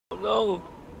no.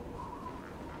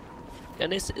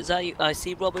 Dennis, is that you? I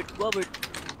see Robert. Robert.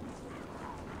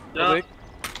 Yeah. Robert.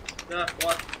 Yeah,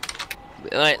 what?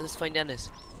 Alright, let's find Dennis.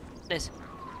 Dennis.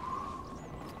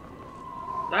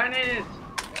 Dennis!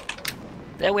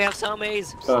 There we have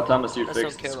zombies. Thomas, you Let's not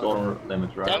fixed care score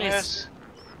limit, right? Dennis.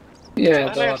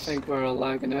 Yeah, though I think we're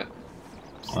lagging it.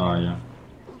 Oh, yeah.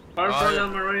 Parker the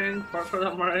Marine, Parker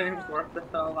the Marine, where the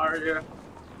hell are you?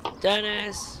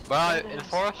 Dennis. Well, Dennis. in the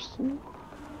forest. I'm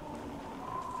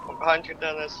behind you,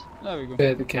 Dennis. There we go.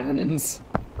 They're the cannons.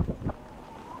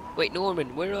 Wait,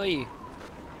 Norman, where are you?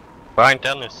 Behind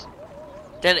Dennis.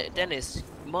 Dennis,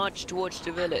 march towards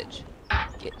the village.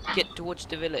 Get towards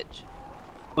the village.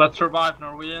 Let's survive,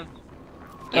 Norwegian.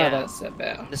 Yeah, that's it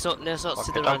better. Let's not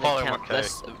sit Okay, around don't and follow camp. him, okay.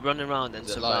 Let's run around and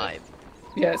Is it survive.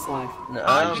 Yeah, it's live. No,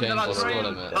 I changed the score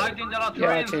limit. I think there are Yeah,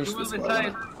 I trains, changed you will the be score safe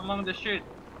limit. among the shit.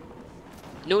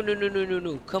 No.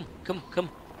 Come.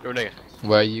 You're there.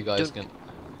 Where are you guys Don't- going?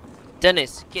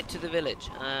 Dennis, get to the village.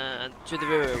 And to the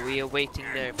river. We are waiting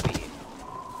there for you.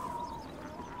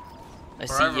 I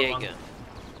For see everyone. Jaeger.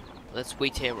 Let's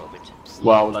wait here, Robert.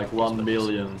 Wow, like 1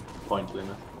 million point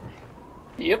limit.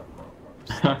 Yep.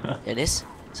 Dennis,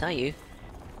 is that you?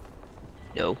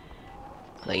 No.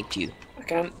 I ain't you. I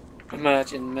can't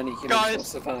imagine many humans Guys. will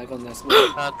survive on this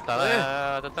map.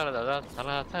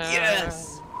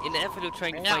 Yes! In the effort of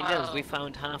trying to find us, we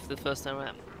found half the first time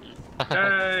around.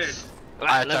 Hey! Right,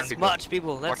 I let's can't march,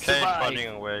 people. Let's Okay, survive. running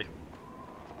away.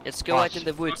 Let's go out in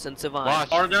the woods and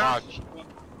survive. Watch.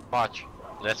 Watch.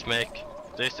 Let's make.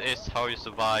 This is how you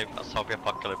survive a zombie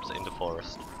apocalypse in the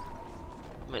forest.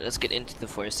 Right, let's get into the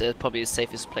forest. That's probably the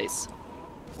safest place.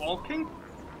 Walking?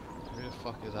 Who the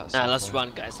fuck is that? Nah, let's somewhere?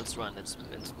 run, guys. Let's run. It's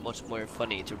much more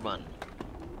funny to run.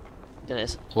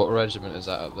 Dennis. What regiment is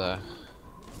that up there?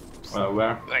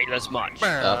 Where? Right, let's march.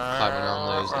 Climbing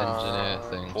on those engineer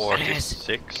things.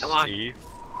 46 Come on. E.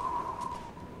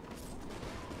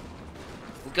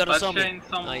 We got a Let's zombie. change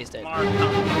some Oh, he's dead. smart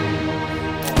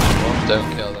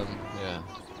Don't kill them. Yeah.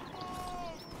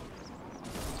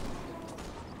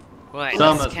 Right,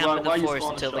 Thomas, let's camp in why the you forest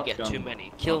spawn a until they get shotgun? too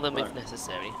many. Kill them if Right.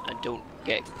 necessary, and don't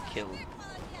get killed.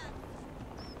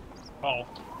 Oh.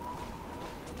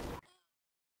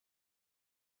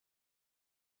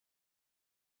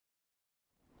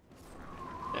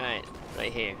 Alright,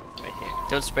 right here.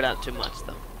 Don't spread out too much,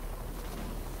 though.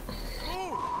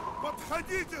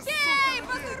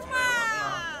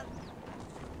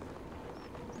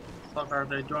 Fuck, are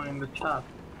they joining the chat?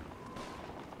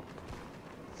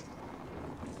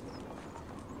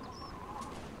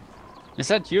 Is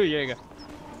that you, Jaeger?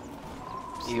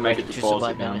 You Make ready it to to pause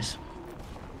survive, again. Dennis?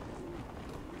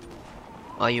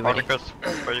 Are you ready? Marcus,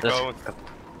 where you going?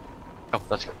 Oh,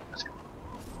 let's go.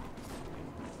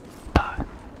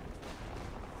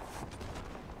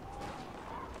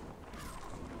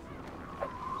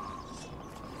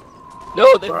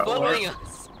 No, they're Bro, following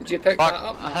us! Did you pick that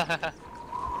up?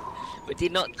 We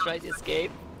did not try to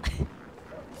escape.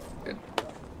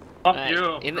 Fuck Right,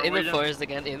 you! in the Norwegian. forest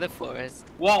again, in the forest.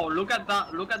 Whoa, look at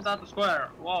that square.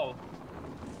 Whoa.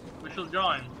 We should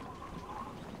join.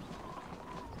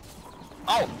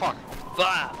 Oh, fuck.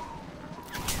 Fire!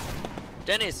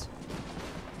 Dennis!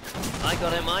 I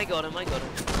got him.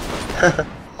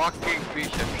 Fucking piece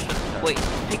of shit. Wait,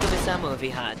 pick up his ammo if he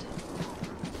had.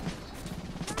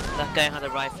 That guy had a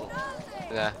rifle.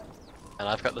 Yeah. And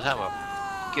I've got the ammo.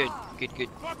 Good.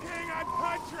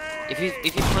 If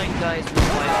you find guys with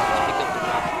rifles, pick up the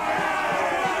rifle.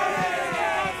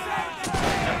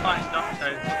 Yeah, fine, duct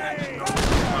tape, and then go.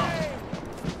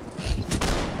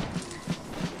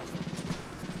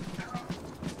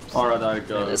 Alright, I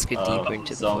go. Let's get deeper into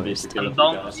the zombies to forest. kill And you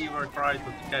don't guys. ever try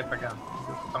to escape again.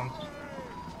 Just don't.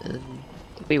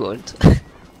 We won't.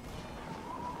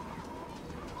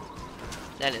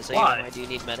 Dennis, are you Why? alright? Do you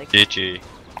need medic? GG.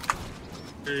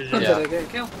 Did Yeah. I get a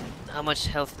kill? How much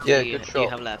health do Yeah, you good shot.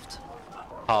 have left?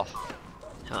 Half.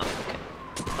 Half, okay.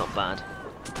 Not bad.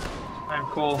 I'm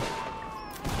cool.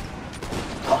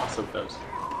 Oh, so close.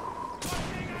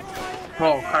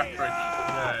 Oh,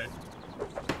 cartridge.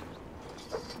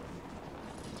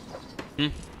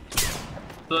 Yay.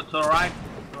 To the right.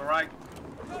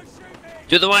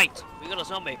 To the right! We got a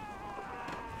zombie!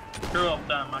 Two of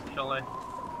them actually.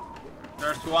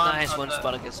 There's one. Nice at one, the-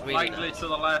 Spartacus, really Slightly nice. to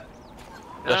the left.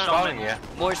 They're Ah, spawning, yeah.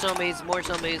 More zombies,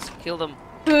 kill them.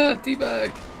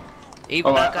 Teabag!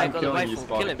 Even Oh, that guy I'm got a killing you,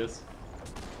 rifle, kill him. Spartacus.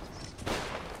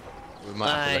 We might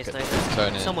have to look Nice. at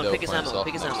turning Someone little pick his points ammo, off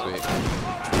pick his next ammo. week.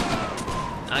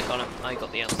 I got him, I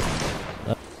got the answer.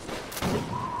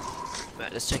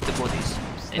 Right, let's check the bodies.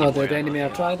 Oh, Anywhere the ammo enemy, I'll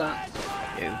here. try that.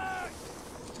 No.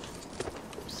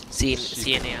 See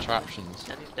stupid any contraptions.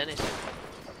 Dennis.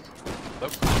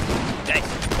 Nope. Guys,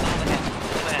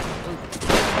 overhead. Move.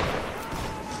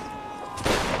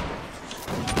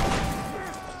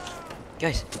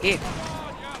 Guys, here.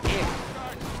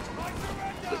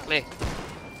 Quickly.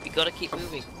 We gotta keep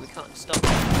moving. We can't stop.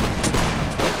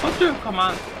 What's your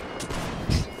command?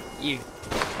 You.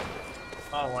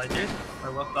 Oh, I did? I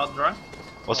was that drunk?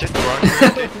 Was it drunk?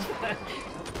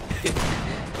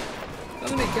 How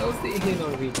many kills did you hear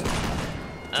Norwegian?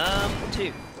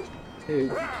 2. Two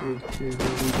Norwegian.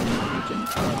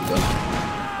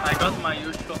 I got my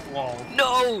usual wall.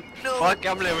 No! Fuck,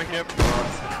 I'm leaving him.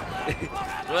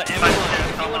 Right, everyone,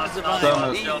 if you want to survive,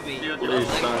 Thomas, leave me. please, I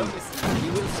Thomas. promise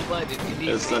you will survive if you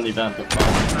leave It's me. an event of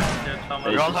fun.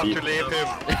 We all have to leave him.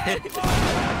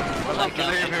 Well, have to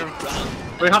leave him.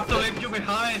 We have to leave you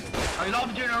behind! I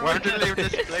love you, Where to leave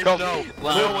this place now? Well,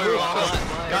 No, we're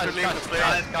why- Guys, to leave this place.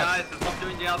 Guys, stop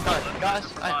doing the outside. Guys,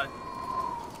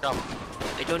 Come.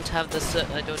 I don't have the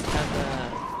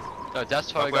No, that's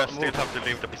how I still have to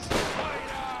leave the place. I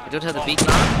don't have the beacon.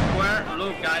 Square,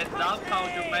 look guys, that's how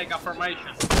you make a formation.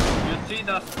 You see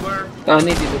that square? I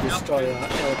need you to destroy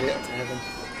that elevator to heaven.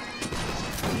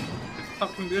 It's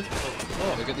fucking beautiful.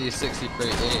 Look at these 63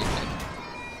 A.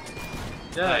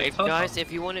 Yeah, If it's awesome. guys, if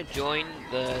you want to join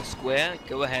the square,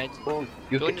 go ahead. Join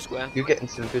the square. You're getting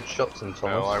some good shots in, Thomas.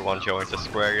 No, I want you into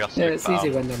square, yes, Yeah, big it's pal. easy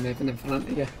when they're moving in front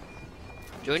of you.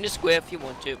 Join the square if you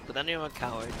want to, but then you're a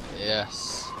coward.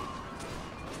 Yes.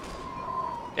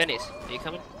 Dennis, are you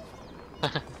coming?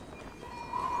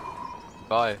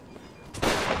 Bye.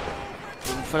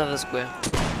 In front of the square.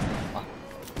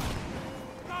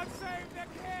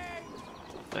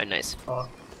 Right, nice. Oh.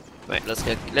 Right, let's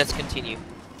continue.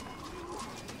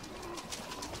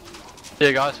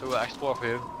 Hey guys, we will explore for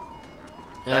you.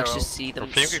 I actually see I them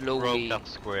think we slowly. broke that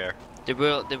square. The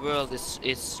world is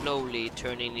slowly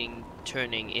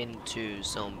turning into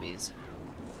zombies.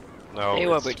 No, Hey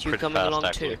it's Robert, you pretty coming fast, along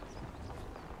actually. too?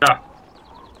 Yeah.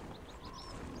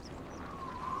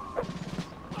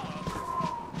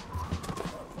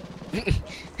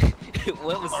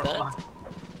 What was that?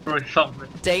 Or something.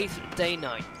 Day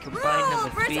 9. Combine number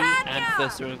 3 and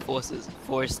first reinforces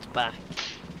forced back.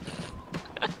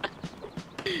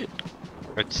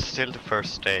 It's still the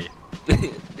first day.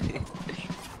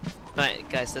 Right,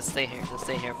 guys, let's stay here. Let's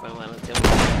stay here for a while until we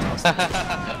get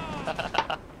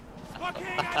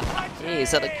Hey,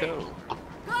 is that a curl?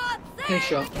 Hey,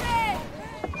 shot.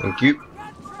 Thank you.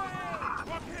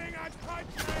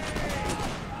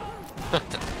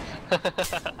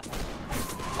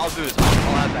 I'll do this.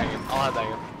 I'll headbang him. I'll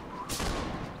headbang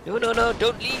him. No,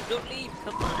 don't leave,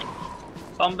 come on.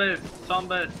 Zombies.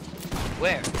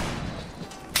 Where?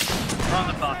 Run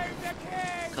the clock.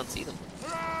 Can't see them.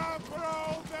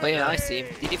 Oh yeah, I see him.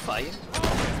 Did he fire?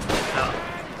 Yeah.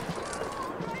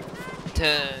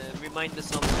 To remind the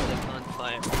zombies that they can't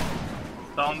fire.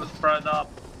 Don't spread up.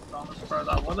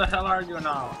 What the hell are you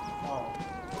now? Oh.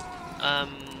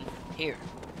 Here.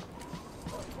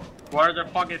 Where the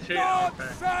fuck is he?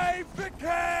 Okay.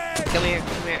 Come here,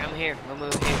 I'm here. I'm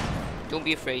over here. Don't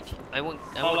be afraid. I won't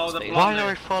Follow the stay. block. Why are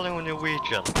we following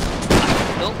Norwegian?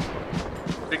 Nope.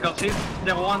 Because he's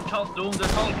the one doing the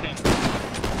talking.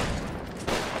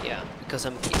 Yeah, because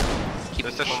I'm keeping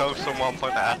This just shows someone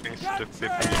point acting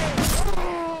stupid.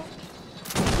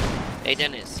 Hey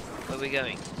Dennis, where are we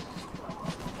going?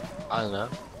 I don't know.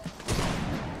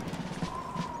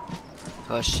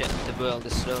 Oh shit, the world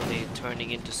is slowly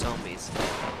turning into zombies.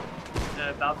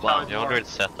 Yeah, that's how Wow, it you already works.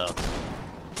 set up.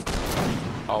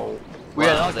 Oh. We are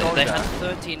Well, not they going had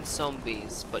there. 13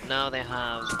 zombies, but now they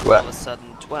have What? all of a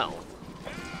sudden 12.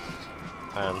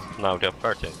 And now they're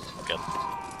 13 again.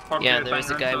 Fuck Yeah, this, there is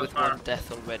a I'm guy so with sorry. 1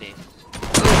 death already.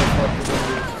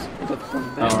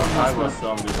 I was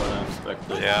zombie, but I'm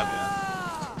spectator.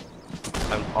 Yeah.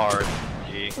 And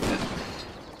RG.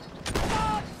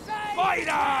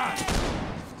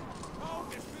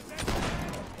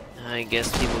 I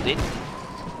guess people did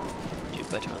do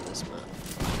better on this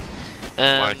map.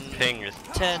 My ping is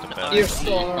 10 the RG. best. Your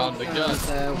storm found the gun.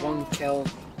 has 1 kill,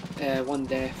 1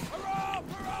 death.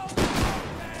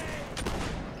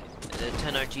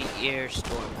 10 RG air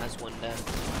storm has 1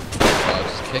 death. I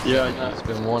just kicked Yeah, him. yeah. It's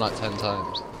been worn like 10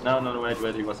 times. No,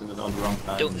 wait, he was on the wrong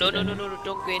time. Don't, in no, the no, beginning.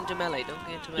 don't go into melee, don't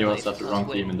go into melee. He was if you at the can't wrong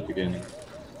win. team in the beginning.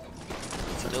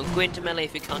 Don't go into melee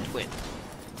if you can't win.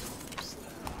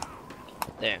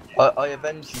 There. I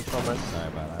avenged you, Thomas. Sorry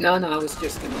about that. No, I was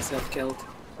just getting myself killed.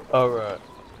 Alright.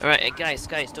 Alright, guys,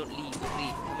 don't leave,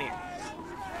 come here.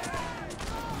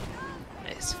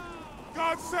 Nice.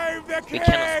 We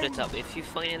cannot split up. If you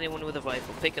find anyone with a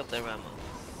rifle, pick up their ammo.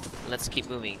 Let's keep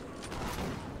moving.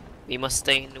 We must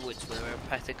stay in the woods where we're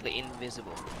practically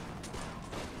invisible.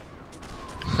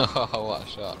 What a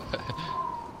shot.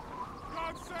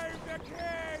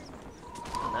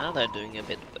 Now they're doing a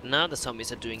bit. Now the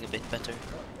zombies are doing a bit better.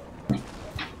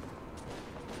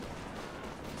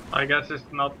 I guess it's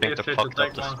not Think easy the to fucked take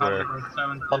up the square.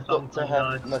 170 I've got to something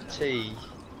have guys. my tea.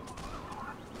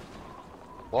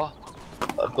 What?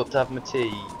 I've got to have my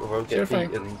tea or I'll Sure get thing.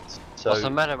 beaten. So What's the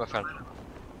matter, my friend?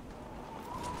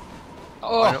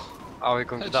 Oh! Are we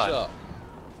going to die? Headshot.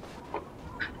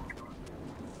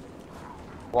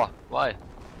 What? Why?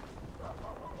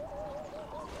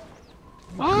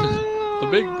 The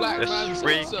big black man There's said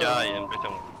 3 so. guys in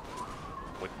between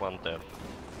with 1 death.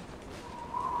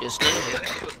 Just stay here.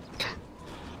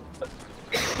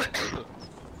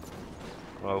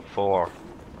 Oh, 4.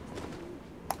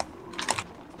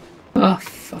 Ah,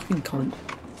 fucking cunt.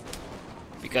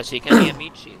 Because he can be a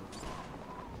meat shield.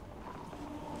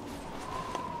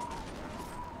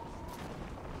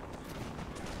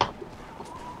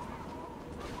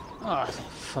 Oh,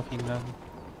 fucking love.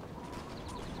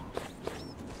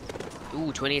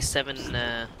 Ooh, 27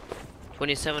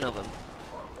 of them.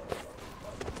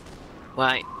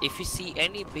 Right, if you see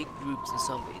any big groups of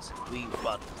zombies, we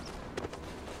run.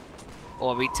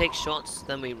 Or we take shots,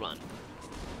 then we run.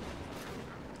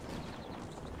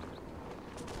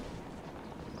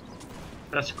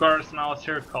 The square is now a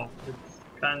circle. It's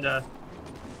kinda...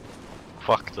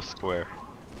 Fuck the square.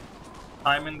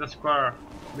 I'm in the square.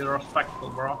 Be respectful,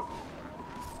 bro.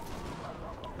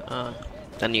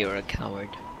 Then you're a coward.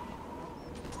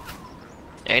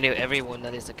 Anyway, everyone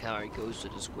that is a coward goes to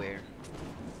the square.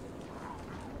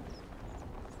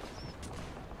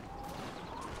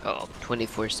 Oh,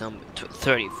 34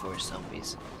 34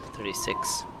 zombies.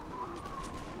 36.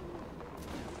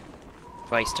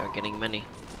 Christ, are getting many.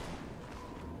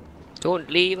 Don't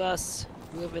leave us,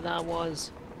 whoever that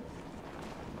was.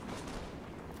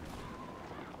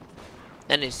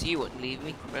 Dennis, you wouldn't leave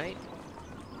me, right?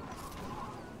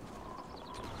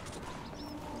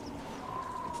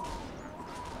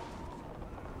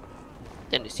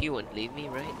 Dennis, you wouldn't leave me,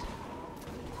 right?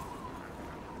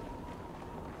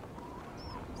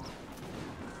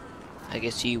 I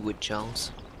guess you would,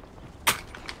 Charles.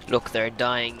 Look, they're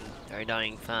dying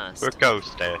fast. Where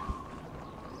goes there?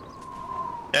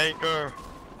 Jaeger!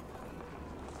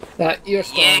 That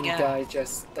earstorm Jäger. guy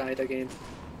just died again.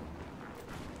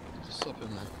 Stop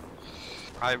him, man.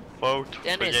 I vote for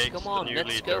Dennis, Yates, come the on, new let's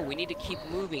leader. go. We need to keep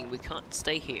moving. We can't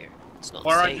stay here. It's not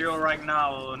Where are safe. you right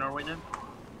now, Norwegian?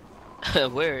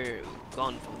 We're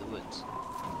gone from the woods.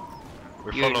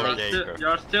 We're You're following late. Jaeger.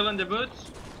 You're still in the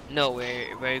woods? No,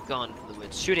 we're gone from the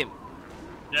woods. Shoot him.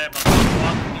 Yeah, but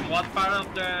in what part of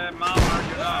the map are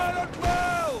you now?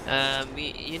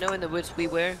 You know, in the woods we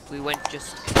went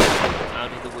just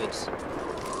out of the woods.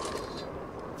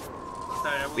 Okay,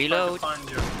 I will Reload. try to find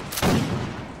you.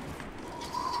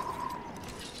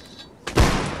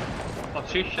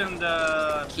 Position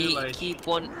the village. Keep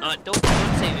one. Don't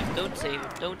save him. Don't save him.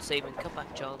 Don't save him. Come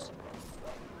back, Charles.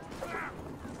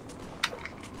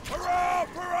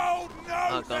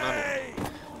 Oh, gone on.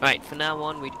 Right, from now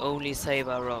on, we'd only save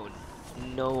our own.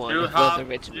 No one You of have- other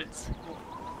regiments.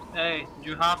 Hey,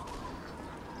 you have...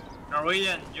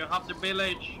 Norwegian, you have the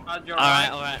village at your right.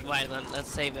 Alright, then let's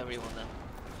save everyone then.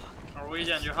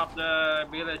 Norwegian, you have the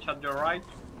village at your right.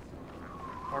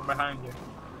 Or behind you.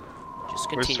 Just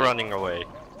We're continue. running away.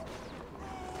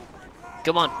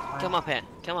 Come on, come up here.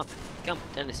 Come up. Come,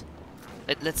 Dennis.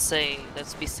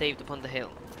 Let's be saved upon the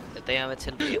hill. That they have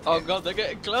artillery up Oh here. god, they're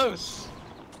getting close!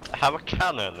 I have a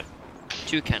cannon.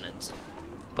 2 cannons.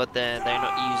 But they're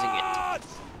not using it.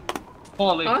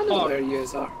 Holy I know fuck, where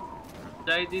yous are.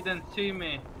 they didn't see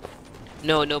me.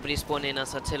 No, nobody spawned in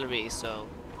as artillery, so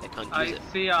they can't use I it.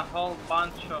 see a whole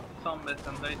bunch of zombies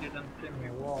and they didn't see me.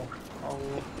 Whoa. Oh,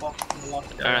 fucking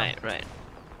lucky. Alright, right.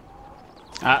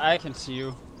 I can see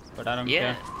you, but I don't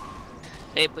Yeah. care.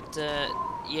 Hey, but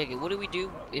Jäger, what do we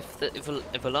do if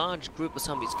a large group of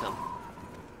zombies come?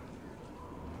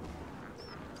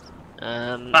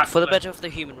 For the better of the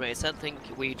human race, I think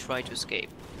we try to escape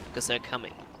because they're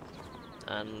coming.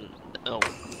 And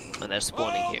they're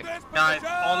spawning here. Guys,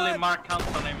 only Mark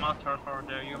Anthony matters for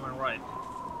the human rights.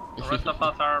 The rest of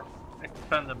us are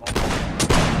expendable.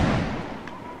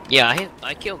 Yeah,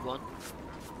 I killed one.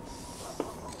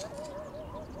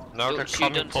 Now they're Don't shoot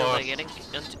coming until for they're us. getting.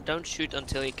 Don't shoot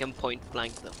until you can point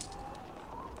blank them.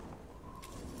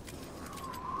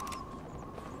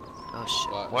 Oh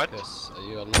shit! Right, What? Marcus, are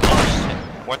you alive? Oh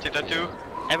shit! What did I do?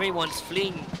 Everyone's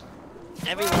fleeing.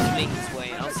 Everyone's fleeing this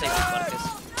way. I'll save you, Marcus.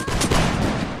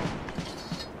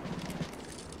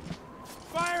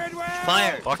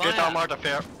 Fire! Fuck it, Fire! I'm out of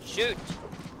here. Shoot!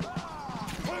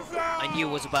 I knew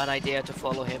it was a bad idea to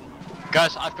follow him.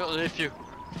 Guys, I feel with you.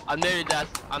 I'm nearly dead.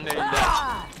 I'm nearly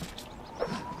dead.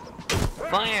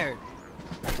 Fire!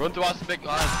 Run towards the big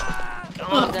line.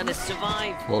 Come on, Dennis,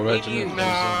 survive! What Leave regiment you.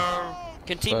 No.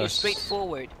 Continue First. straight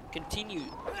forward. Continue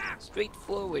straight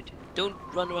forward. Don't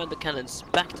run around the cannons.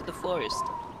 Back to the forest.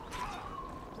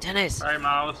 Dennis! Hey,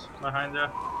 Mouse, behind you.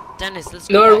 Dennis, let's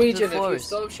go back to Norwegian, the if you forest.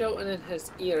 stop shouting in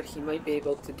his ear, he might be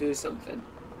able to do something.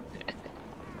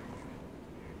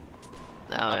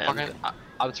 No, I'm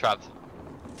I'm trapped.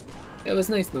 It was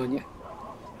nice knowing you.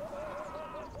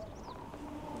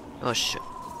 Oh shit.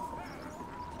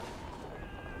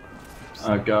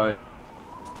 Guys,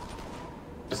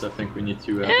 I think we need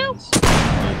 2 weapons.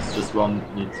 It's just one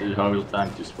needs to hold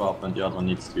tank to swap, and the other one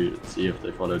needs to see if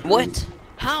they follow through. What?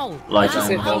 How? Like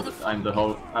How? I'm the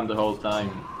whole time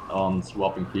on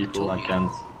swapping people. I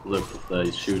can't look if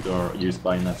they shoot or use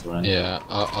bayonets or anything. Yeah,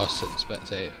 I'll sit and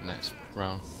spectate next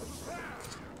round.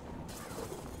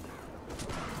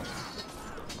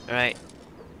 Alright.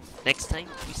 Next time,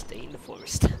 we stay in the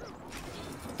forest.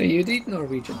 Do you eat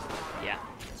Norwegian? Yeah.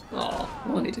 Oh, I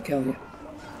wanted to kill you.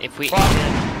 If we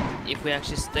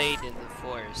actually stayed in the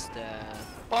forest,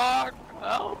 Fuck!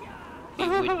 Help! we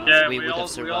would Yeah, we we, would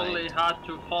have we only survived. had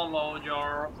to follow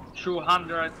your Fuck, I'm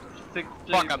dead.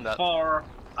 264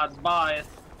 advice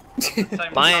at the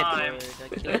same Buy it, time. Lord, I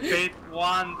killed you. Beat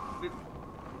one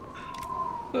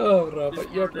Oh, Robert,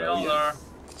 you're before the brilliant. other.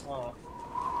 Oh.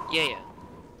 Yeah, yeah.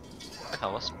 I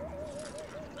was.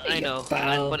 I know.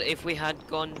 pal. But if we had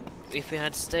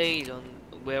stayed on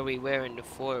where we were in the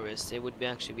forest, it would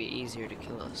actually be easier to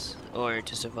kill us or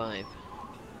to survive.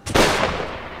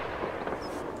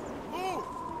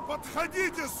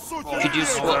 Could you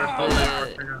swap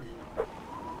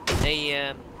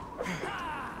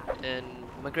and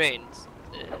McGrain,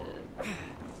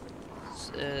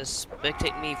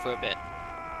 spectate me for a bit.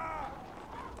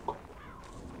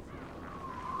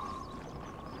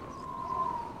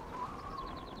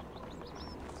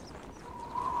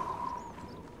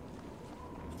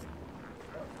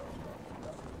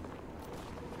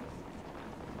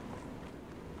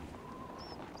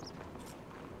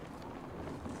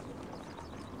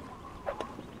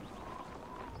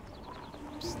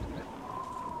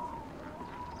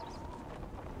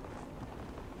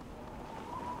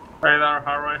 Hey there,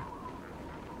 Harry.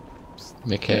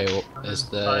 Mikhail, is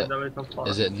Inside the the little forest.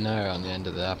 is it now on the end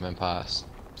of the admin pass?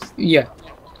 Yeah,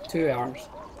 2 hours.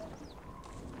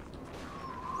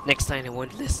 Next time I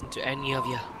won't listen to any of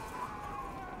you.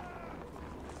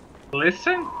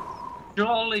 Listen? You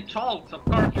only talk, of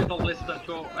course you don't listen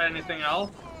to anything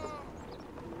else.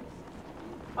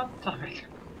 What the heck?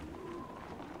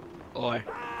 Or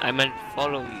I meant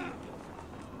follow you.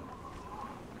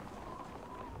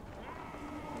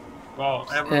 Wow,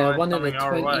 everyone One of the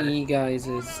coming our 20 way. guys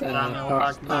is Daniel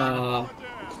Hackman.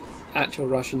 actual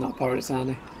Russian, not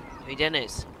Partisani. Hey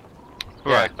Dennis,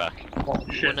 Right back. Oh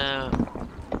you shit.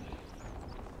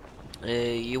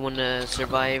 wanna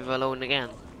survive alone again?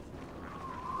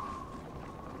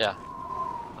 Yeah.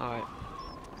 Alright.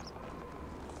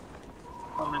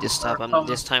 Coming, This sir, time coming.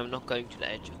 I'm not going to the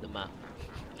edge of the map.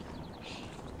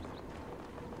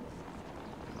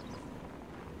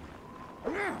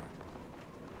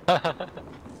 Is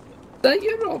that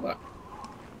you, Robert?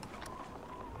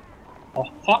 Oh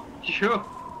fuck you!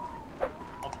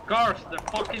 Of course, the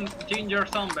fucking ginger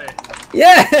zombie.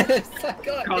 Yes! I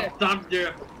got God damn you!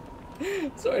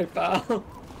 you! Sorry, pal.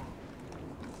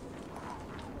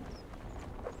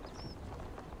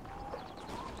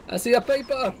 I see a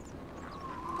paper!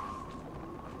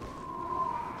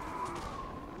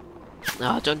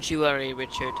 No, don't you worry,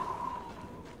 Richard.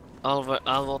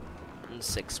 I'll and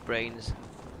 6 brains.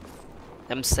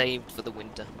 I'm saved for the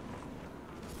winter.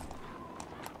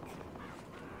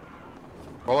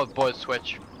 Robot boys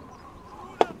switch.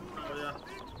 Oh yeah.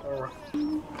 Alright.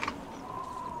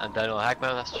 And Daniel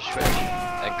Hackman has to switch.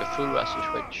 And Cthulhu has to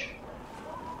switch.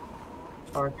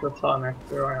 Alright, that's on it.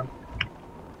 Here I am.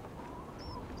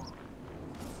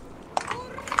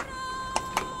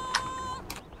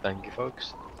 Thank you,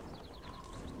 folks.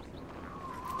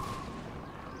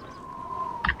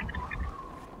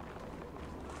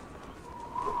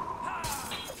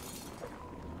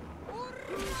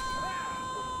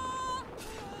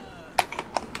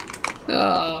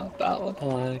 Ah, battle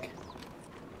flag.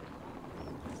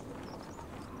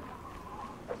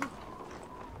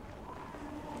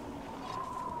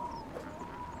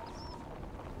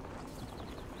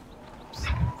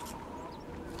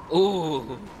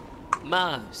 Ooh,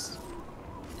 mouse.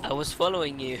 I was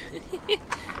following you.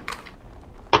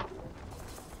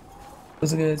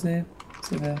 What's the guy's name?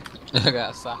 See there. Look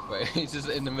at Sappho, he's just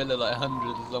in the middle of like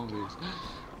hundreds of zombies.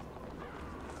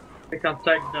 We can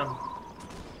take them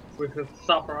with a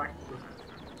super axis.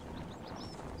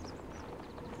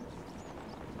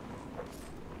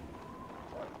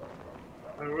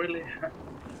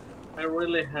 I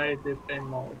really hate this game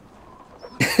mode.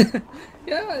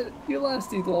 Yeah, you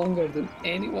lasted longer than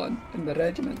anyone in the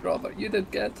regiment, Robert. You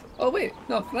did good. Oh wait,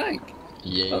 no, Frank.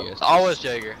 Jaeger. Always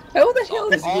Jaeger. How the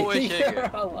hell is Always Jaeger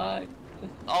Jaeger. alive?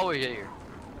 Always Jaeger.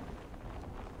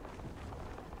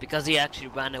 Because he actually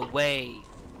ran away.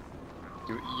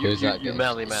 Who's that You guy?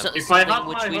 manly man. So- If I something had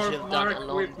which my we should horse have done a marked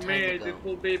long with time me, ago. it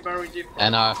will be very different.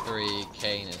 NR3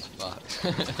 Kane is fucked.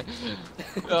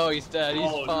 Oh, he's dead, he's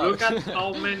Oh, fucked. look at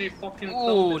how many fucking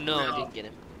Oh zombies no, we I have. didn't get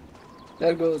him.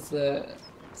 There goes the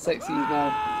 60s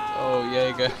man. Oh,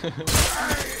 Jaeger.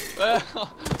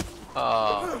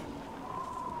 Oh.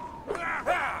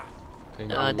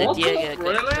 The What? Diego got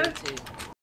Really? killed too.